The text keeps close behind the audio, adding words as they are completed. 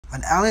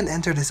When Alan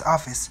entered his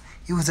office,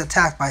 he was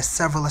attacked by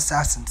several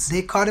assassins.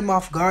 They caught him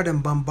off guard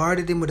and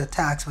bombarded him with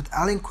attacks, but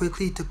Alan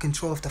quickly took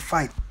control of the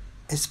fight.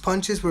 His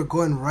punches were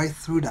going right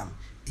through them.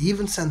 He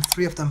even sent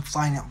 3 of them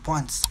flying at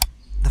once.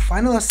 The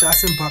final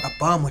assassin brought a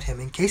bomb with him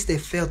in case they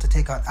failed to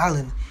take out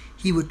Alan.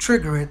 He would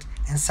trigger it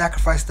and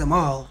sacrifice them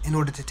all in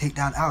order to take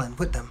down Alan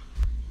with them.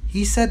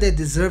 He said they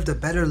deserved a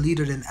better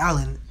leader than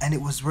Alan and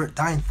it was worth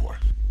dying for.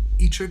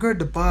 He triggered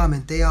the bomb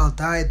and they all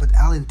died, but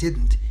Alan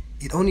didn't.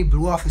 It only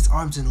blew off his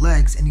arms and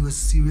legs and he was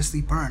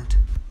seriously burned.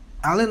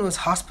 Alan was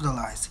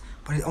hospitalized,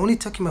 but it only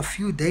took him a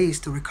few days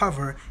to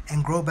recover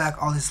and grow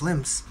back all his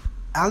limbs.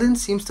 Alan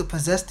seems to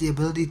possess the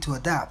ability to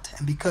adapt,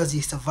 and because he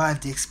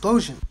survived the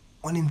explosion,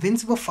 when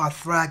Invincible fought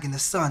Thrag in the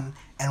sun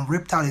and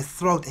ripped out his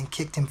throat and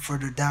kicked him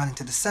further down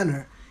into the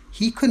center,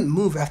 he couldn't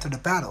move after the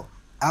battle.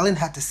 Alan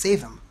had to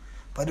save him.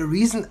 But the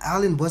reason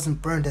Alan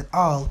wasn't burned at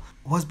all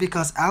was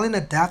because Alan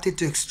adapted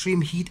to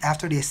extreme heat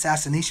after the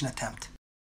assassination attempt.